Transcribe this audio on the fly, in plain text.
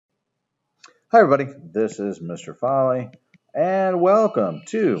Hi, everybody. This is Mr. Folly, and welcome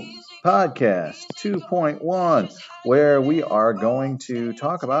to Podcast 2.1, where we are going to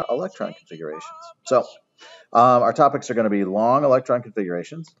talk about electron configurations. Our topics are going to be long electron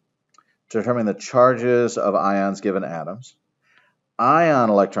configurations, determining the charges of ions given atoms, ion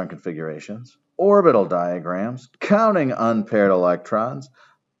electron configurations, orbital diagrams, counting unpaired electrons,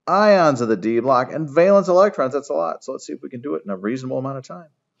 ions of the d block, and valence electrons. That's a lot. So let's see if we can do it in a reasonable amount of time.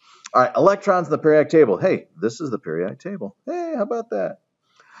 All right, electrons in the periodic table. Hey, this is the periodic table. Hey, how about that?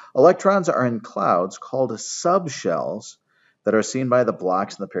 Electrons are in clouds called subshells that are seen by the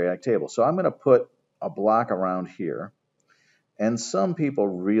blocks in the periodic table. So I'm going to put a block around here. And some people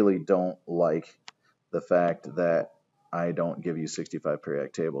really don't like the fact that I don't give you 65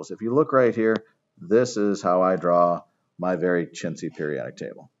 periodic tables. If you look right here, this is how I draw my very chintzy periodic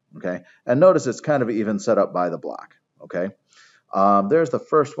table. Okay, and notice it's kind of even set up by the block. Okay. There's the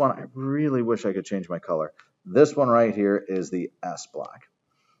first one. I really wish I could change my color. This one right here is the S block.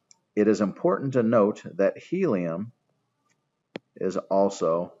 It is important to note that helium is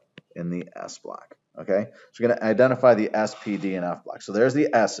also in the S block. Okay, so we're going to identify the S, P, D, and F block. So there's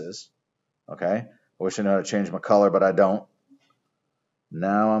the S's. Okay, I wish I knew how to change my color, but I don't.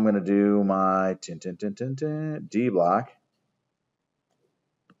 Now I'm going to do my D block.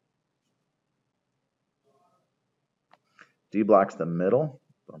 D block's the middle.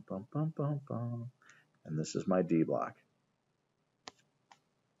 Bum, bum, bum, bum, bum. And this is my D block.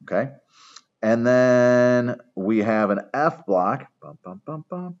 Okay. And then we have an F block. Bum, bum, bum,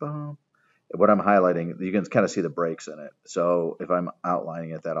 bum, bum. What I'm highlighting, you can kind of see the breaks in it. So if I'm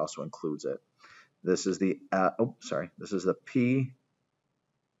outlining it, that also includes it. This is the, this is the P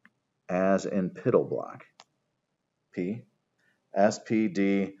as in piddle block. P, S, P,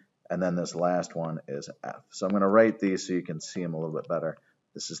 D, and then this last one is F. So I'm going to write these so you can see them a little bit better.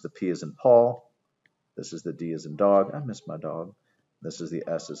 This is the P as in Paul. This is the D as in dog. I miss my dog. This is the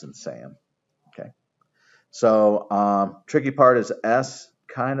S as in Sam. Okay. So tricky part is S,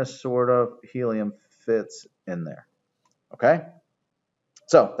 kind of, sort of, helium fits in there. Okay.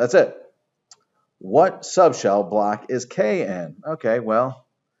 So that's it. What subshell block is K in? Okay, well,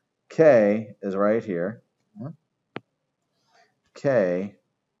 K is right here. K,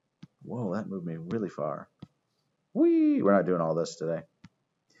 whoa, that moved me really far. Whee, we're not doing all this today.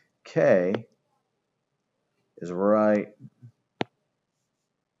 K is right.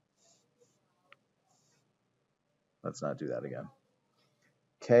 Let's not do that again.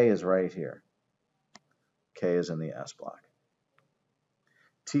 K is right here. K is in the S block.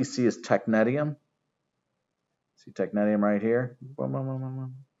 TC is technetium. See technetium right here?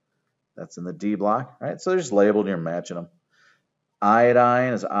 That's in the D block. All right, so they're just labeled, you're matching them.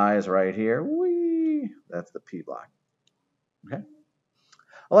 Iodine is I is right here. Whee! That's the P block. Okay.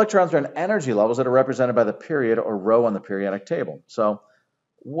 Electrons are in energy levels that are represented by the period or row on the periodic table. So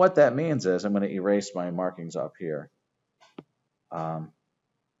what that means is, I'm going to erase my markings up here. The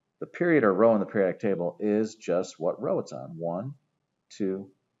period or row on the periodic table is just what row it's on. 1, 2,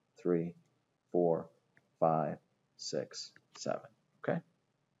 3, 4, 5, 6, 7. Okay.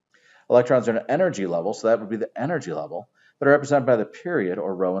 Electrons are in energy level, so that would be the energy level that are represented by the period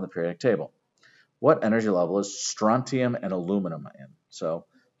or row on the periodic table. What energy level is strontium and aluminum in? So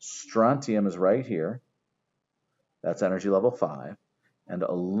strontium is right here. That's energy level 5. And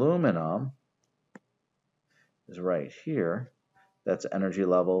aluminum is right here. That's energy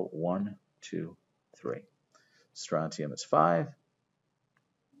level 1, 2, 3. Strontium is 5.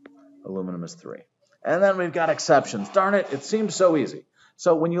 Aluminum is 3. And then we've got exceptions. Darn it, it seems so easy.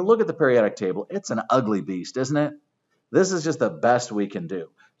 So when you look at the periodic table, it's an ugly beast, isn't it? This is just the best we can do.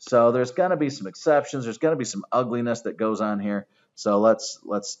 So there's going to be some exceptions. There's going to be some ugliness that goes on here. So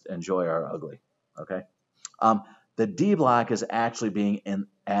let's enjoy our ugly. Okay. The D block is actually being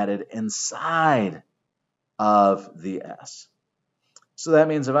added inside of the S. So that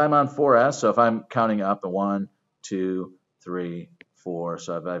means if I'm on 4S, so if I'm counting up the 1, 2, 3, 4,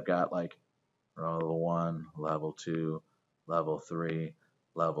 so if I've got like level 1, level 2, level 3,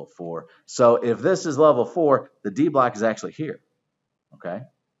 level 4. So if this is level 4, the D block is actually here. Okay?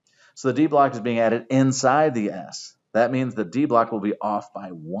 So the D block is being added inside the S. That means the D block will be off by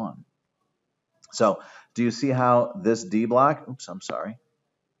 1. So do you see how this D block, oops, I'm sorry.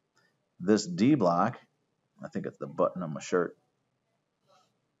 This D block, I think it's the button on my shirt.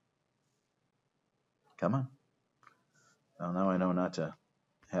 Come on. Well, now I know not to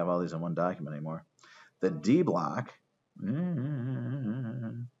have all these in one document anymore. The D block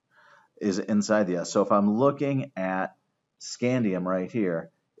is inside the S. So if I'm looking at scandium right here,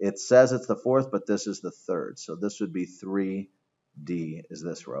 it says it's the 4th, but this is the 3rd. So this would be 3D is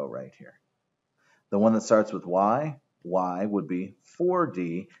this row right here. The one that starts with Y would be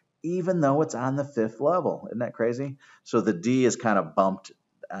 4D, even though it's on the 5th level. Isn't that crazy? So the D is kind of bumped,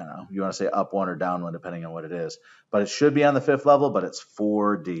 I don't know, you want to say up one or down one, depending on what it is. But it should be on the 5th level, but it's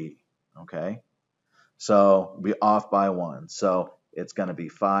 4D, okay? So be off by 1. So it's going to be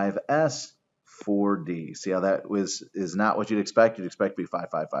 5S, 4D. See how that is not what you'd expect? You'd expect to be 5,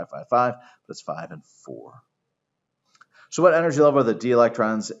 5, 5, 5, 5, but it's 5 and 4. So what energy level are the d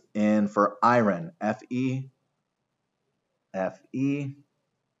electrons in for iron? Fe, Fe.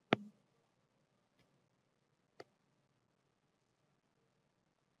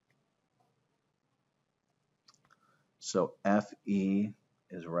 So Fe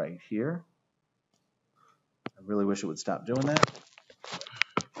is right here. I really wish it would stop doing that.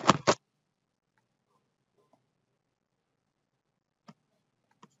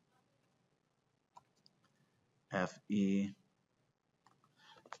 Fe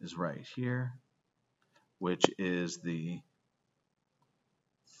is right here, which is the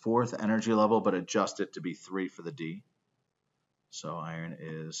 4th energy level, but adjust it to be 3 for the D. So iron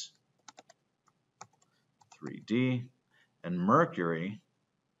is 3D, and mercury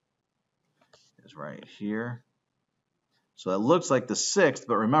is right here. So that looks like the 6th,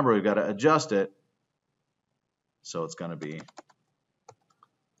 but remember we've got to adjust it. So it's going to be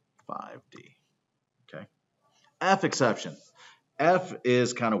 5D. Okay. F exception. F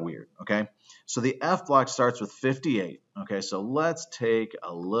is kind of weird, okay? So the F block starts with 58, okay? So let's take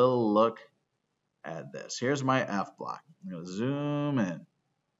a little look at this. Here's my F block. I'm going to zoom in.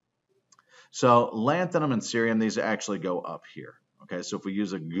 So lanthanum and cerium, these actually go up here, okay? So if we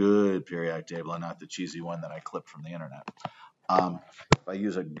use a good periodic table and not the cheesy one that I clipped from the internet, if I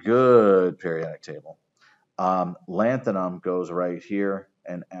use a good periodic table, lanthanum goes right here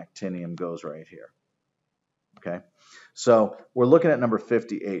and actinium goes right here. Okay, so we're looking at number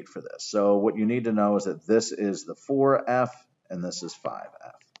 58 for this. So what you need to know is that this is the 4F and this is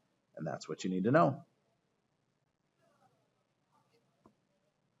 5F. And that's what you need to know.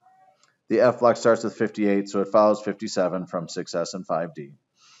 The F block starts with 58, so it follows 57 from 6S and 5D.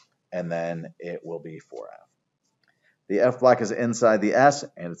 And then it will be 4F. The F block is inside the S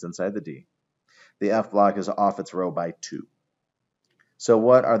and it's inside the D. The F block is off its row by 2. So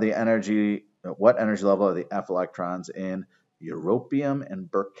what energy level are the F electrons in europium and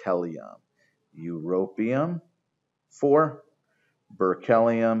berkelium? Europium 4,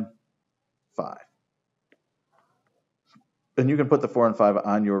 berkelium 5. And you can put the 4 and 5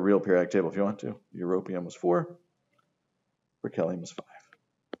 on your real periodic table if you want to. Europium was 4, berkelium was 5.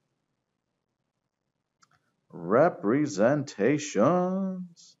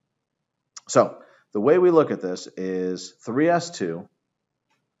 Representations. So the way we look at this is 3s2.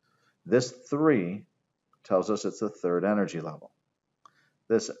 This 3 tells us it's the 3rd energy level.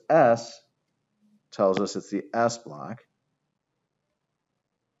 This S tells us it's the S block.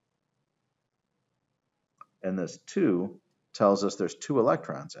 And this 2 tells us there's 2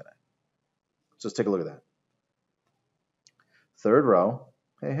 electrons in it. So let's take a look at that. 3rd row,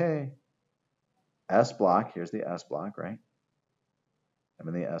 hey, S block, here's the S block, right? I'm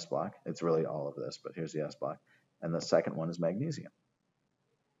in the S block. It's really all of this, but here's the S block. And the second one is magnesium.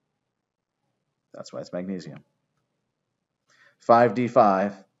 That's why it's magnesium.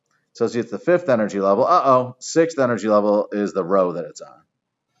 5D5 tells you it's the 5th energy level. 6th energy level is the row that it's on.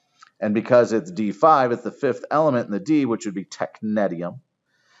 And because it's D5, it's the 5th element in the D, which would be technetium.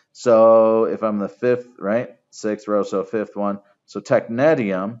 So if I'm the 5th, right? 6th row, so 5th one. So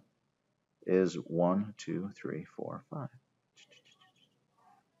technetium is 1, 2, 3, 4, 5.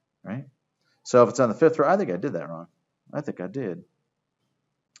 Right? So if it's on the 5th row, I think I did that wrong. I think I did.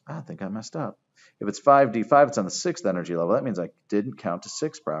 I think I messed up. If it's 5D5, it's on the 6th energy level. That means I didn't count to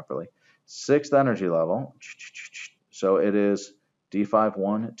 6 properly. 6th energy level. So it is D5,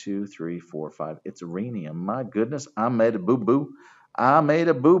 1, 2, 3, 4, 5. It's rhenium. My goodness, I made a boo-boo. I made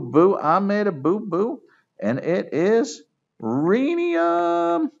a boo-boo. I made a boo-boo. And it is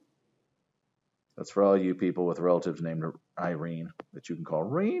rhenium. That's for all you people with relatives named Irene that you can call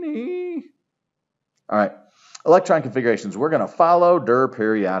Reenie. All right. Electron configurations. We're going to follow der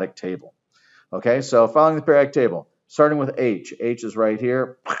periodic table. Okay, so following the periodic table, starting with H. H is right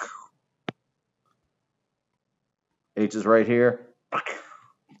here. H is right here.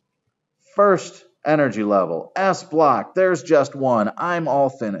 First energy level, S block. There's just one. I'm all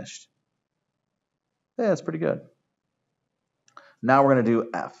finished. Yeah, that's pretty good. Now we're going to do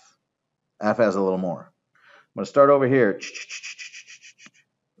F. F has a little more. I'm going to start over here.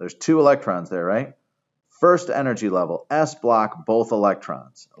 There's 2 electrons there, right? First energy level, S block, both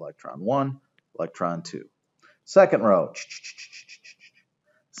electrons. Electron 1, electron 2. Second row,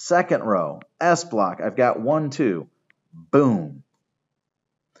 Second row, S block, I've got 1, 2. Boom.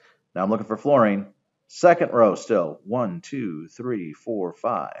 Now I'm looking for fluorine. Second row still, 1, 2, 3, 4,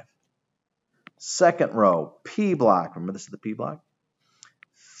 5. Second row, P block. Remember this is the P block?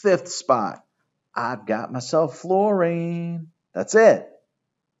 Fifth spot, I've got myself fluorine. That's it.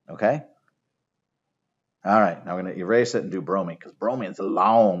 Okay? All right, now we're going to erase it and do bromine because bromine's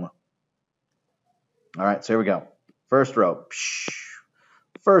long. All right, so here we go. First row.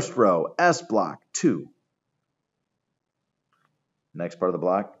 First row, S block, 2. Next part of the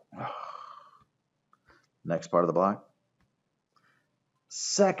block. Next part of the block.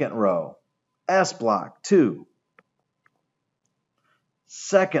 Second row, S block, 2.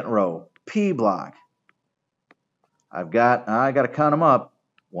 Second row, P block. I got to count them up.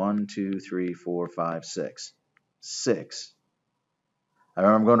 1, 2, 3, 4, 5, 6. 6. I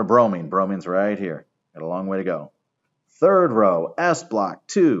remember I'm going to bromine. Bromine's right here. Got a long way to go. Third row, S block,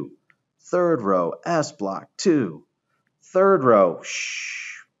 2. Third row, S block, 2. Third row,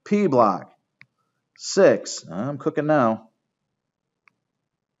 P block, 6. I'm cooking now.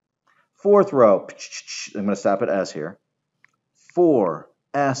 Fourth row, I'm going to stop at S here. 4,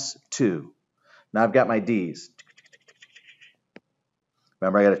 S, 2. Now I've got my D's.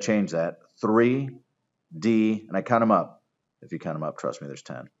 Remember, I got to change that. 3, D, and I count them up. If you count them up, trust me, there's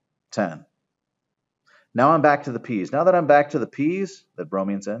 10. 10. Now I'm back to the P's. Now that I'm back to the P's, that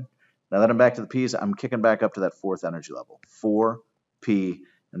bromine's in, now that I'm back to the P's, I'm kicking back up to that fourth energy level. 4, P,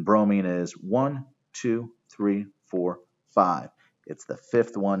 and bromine is 1, 2, 3, 4, 5. It's the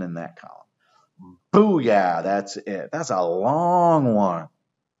fifth one in that column. Booyah, that's it. That's a long one.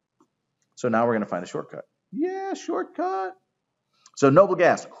 So now we're going to find a shortcut. Yeah, shortcut. So noble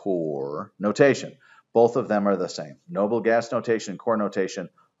gas, core notation. Both of them are the same. Noble gas notation and core notation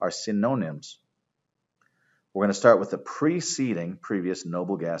are synonyms. We're going to start with the preceding previous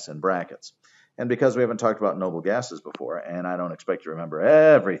noble gas in brackets. And because we haven't talked about noble gases before, and I don't expect you to remember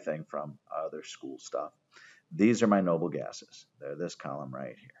everything from other school stuff, these are my noble gases. They're this column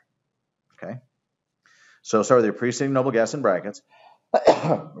right here. Okay? So start with your preceding noble gas in brackets.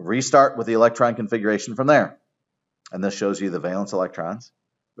 Restart with the electron configuration from there. And this shows you the valence electrons,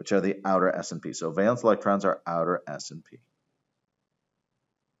 which are the outer S and P. So valence electrons are outer S and P.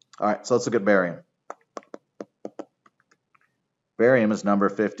 All right, so let's look at barium. Barium is number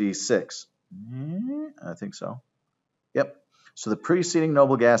 56. I think so. Yep. So the preceding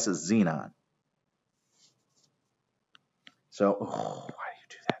noble gas is xenon. So, why do you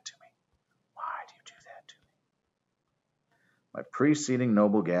do that to me? Why do you do that to me? My preceding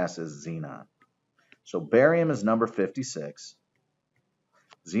noble gas is xenon. So barium is number 56.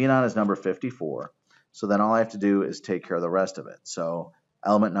 Xenon is number 54. So then all I have to do is take care of the rest of it. So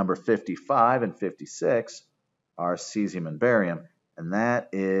element number 55 and 56 are cesium and barium. And that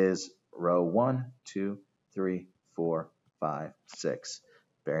is row 1, 2, 3, 4, 5, 6.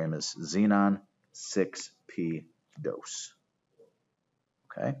 Barium is xenon 6p dose.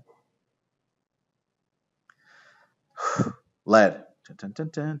 Okay. Lead. Dun, dun,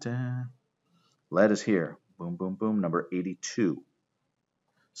 dun, dun. Lead is here. Boom, boom, boom. Number 82.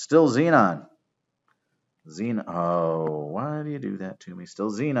 Still xenon. Xenon. Oh, why do you do that to me?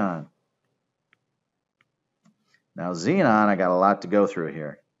 Still xenon. Now xenon, I got a lot to go through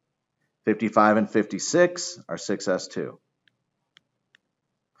here. 55 and 56 are 6s2.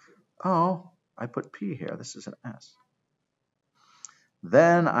 Oh, I put P here. This is an S.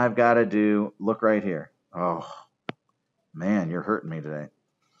 Then I've got to do, look right here. Oh, man, you're hurting me today.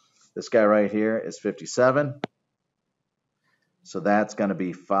 This guy right here is 57. So that's going to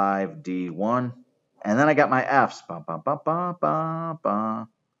be 5D1. And then I got my F's.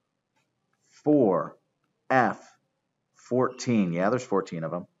 4, F, 14. Yeah, there's 14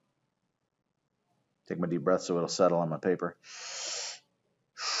 of them. Take my deep breath so it'll settle on my paper.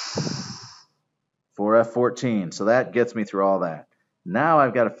 4F14. So that gets me through all that. Now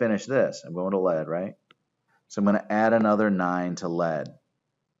I've got to finish this. I'm going to lead, right? So I'm going to add another 9 to lead.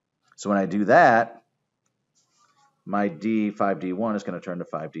 So when I do that, my 5D1 is going to turn to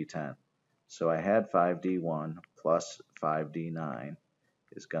 5D10. So I had 5D1 plus 5D9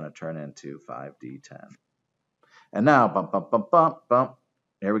 is going to turn into 5D10. And now, bump, bump, bump, bump, bump.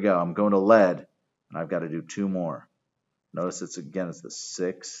 Here we go. I'm going to lead, and I've got to do 2 more. Notice it's the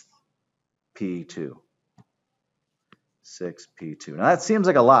 6th P2. 6P2. Now that seems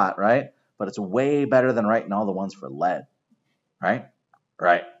like a lot, right? But it's way better than writing all the ones for lead, right?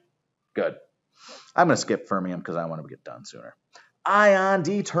 Right. Good. I'm going to skip fermium because I want to get done sooner. Ion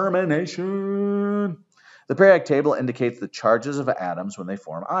determination. The periodic table indicates the charges of atoms when they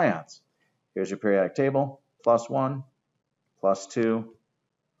form ions. Here's your periodic table. +1, +2,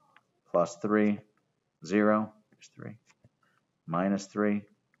 plus 3, 0, here's 3, minus 3,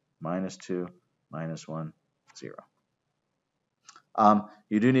 minus 2, minus 1, 0.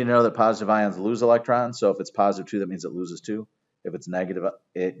 You do need to know that positive ions lose electrons, so if it's positive 2, that means it loses 2. If it's negative,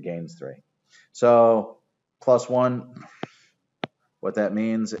 it gains 3. So plus 1, what that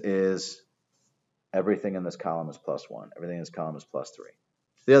means is everything in this column is plus 1. Everything in this column is plus 3.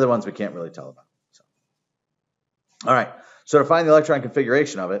 The other ones we can't really tell about. So. All right, so to find the electron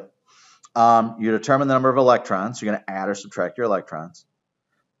configuration of it, you determine the number of electrons. You're going to add or subtract your electrons.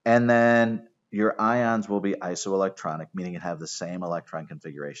 And then your ions will be isoelectronic, meaning it have the same electron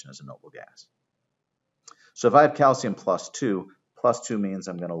configuration as a noble gas. So if I have calcium plus 2 means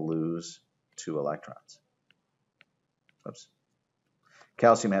I'm going to lose 2 electrons. Oops.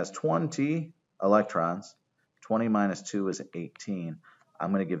 Calcium has 20 electrons. 20 minus 2 is 18.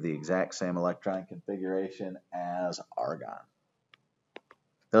 I'm going to give the exact same electron configuration as argon.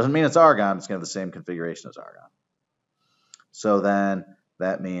 Doesn't mean it's argon, it's going to have the same configuration as argon. So then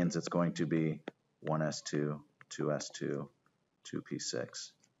that means it's going to be 1s2, 2s2,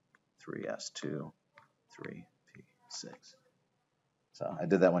 2p6, 3s2, 3p6. So I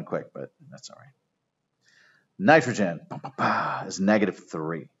did that one quick, but that's all right. Nitrogen is negative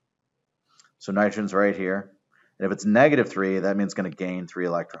 3. So nitrogen's right here. And if it's negative 3, that means it's going to gain 3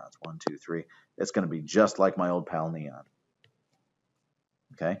 electrons. 1, 2, 3. It's going to be just like my old pal neon.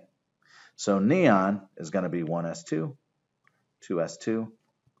 Okay? So neon is going to be 1s2, 2s2,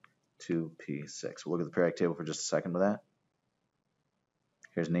 2p6. We'll look at the periodic table for just a second with that.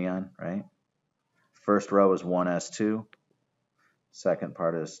 Here's neon, right? First row is 1s2. Second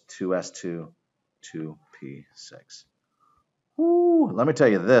part is 2s2, 2p6. Woo, let me tell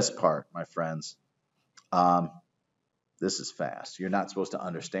you this part, my friends. This is fast. You're not supposed to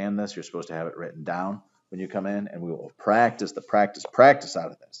understand this. You're supposed to have it written down when you come in, and we will practice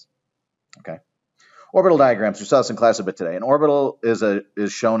out of this. Okay. Orbital diagrams. We saw this in class a bit today. An orbital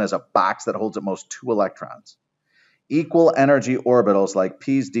is shown as a box that holds at most 2 electrons. Equal energy orbitals like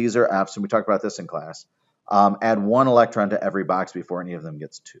p's, d's, or f's, and we talked about this in class, add 1 electron to every box before any of them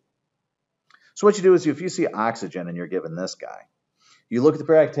gets 2. So what you do is if you see oxygen and you're given this guy, you look at the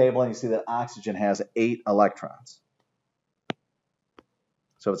periodic table and you see that oxygen has 8 electrons.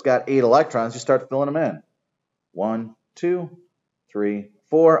 So if it's got 8 electrons, you start filling them in. 1, 2, 3,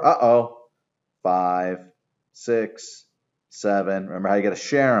 4, uh-oh, 5, 6, 7. Remember how you got to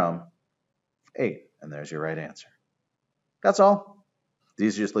share them. 8, and there's your right answer. That's all.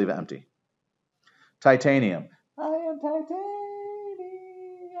 These you just leave empty. Titanium. I am titanium.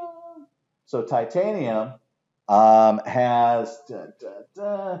 So titanium has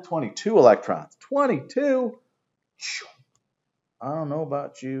 22 electrons. 22? I don't know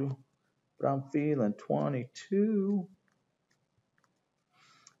about you, but I'm feeling 22.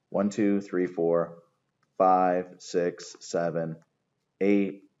 1, 2, 3, 4, 5, 6, 7,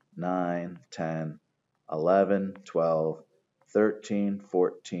 8, 9, 10, 11, 12, 13,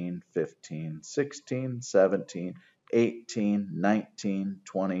 14, 15, 16, 17, 18, 19,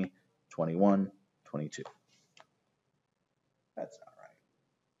 20, 21, 22. That's not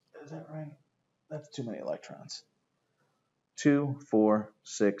right. Is that right? That's too many electrons. 2, 4,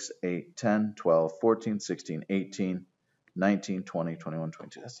 6, 8, 10, 12, 14, 16, 18, 19, 20, 21,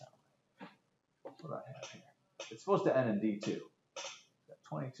 22. That's not right. What do I have here? It's supposed to end in D2.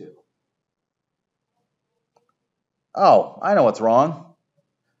 22. Oh, I know what's wrong.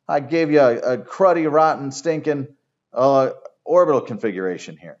 I gave you a cruddy, rotten, stinking orbital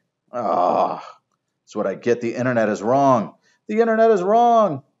configuration here. Oh, that's what I get. The internet is wrong. The internet is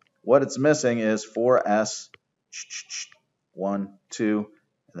wrong. What it's missing is 4s, 1, 2,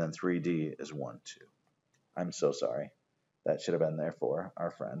 and then 3d is 1, 2. I'm so sorry. That should have been there for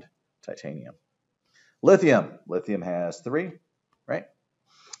our friend titanium. Lithium. Lithium has 3, right?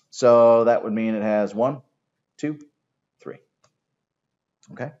 So that would mean it has 1, 2, 3.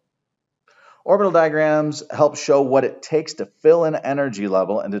 Okay. Orbital diagrams help show what it takes to fill an energy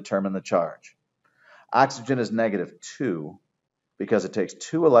level and determine the charge. Oxygen is negative 2 because it takes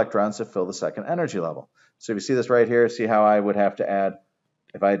 2 electrons to fill the second energy level. So if you see this right here, see how I would have to add,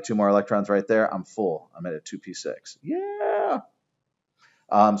 if I had 2 more electrons right there, I'm full. I'm at a 2p6. Yeah.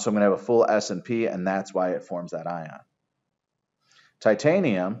 So I'm going to have a full S and P, and that's why it forms that ion.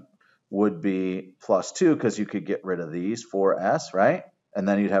 Titanium would be plus 2 because you could get rid of these 4s, right? And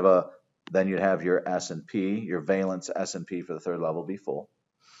then you'd have your S and P, your valence S and P for the third level be full.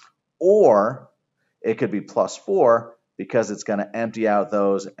 Or it could be plus 4 because it's going to empty out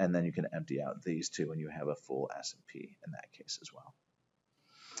those, and then you can empty out these two, and you have a full S and P in that case as well.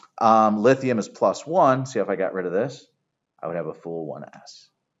 Lithium is plus 1. See if I got rid of this, I would have a full 1s.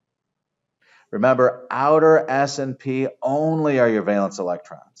 Remember, outer S and P only are your valence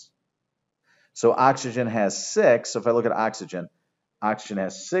electrons. So oxygen has 6. So if I look at oxygen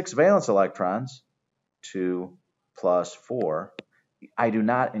has 6 valence electrons, 2 plus 4. I do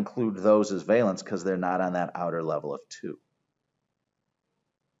not include those as valence because they're not on that outer level of 2.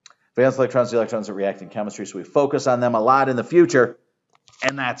 Valence electrons, the electrons that react in chemistry, so we focus on them a lot in the future,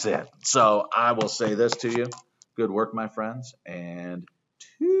 and that's it. So I will say this to you. Good work, my friends, and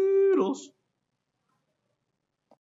toodles.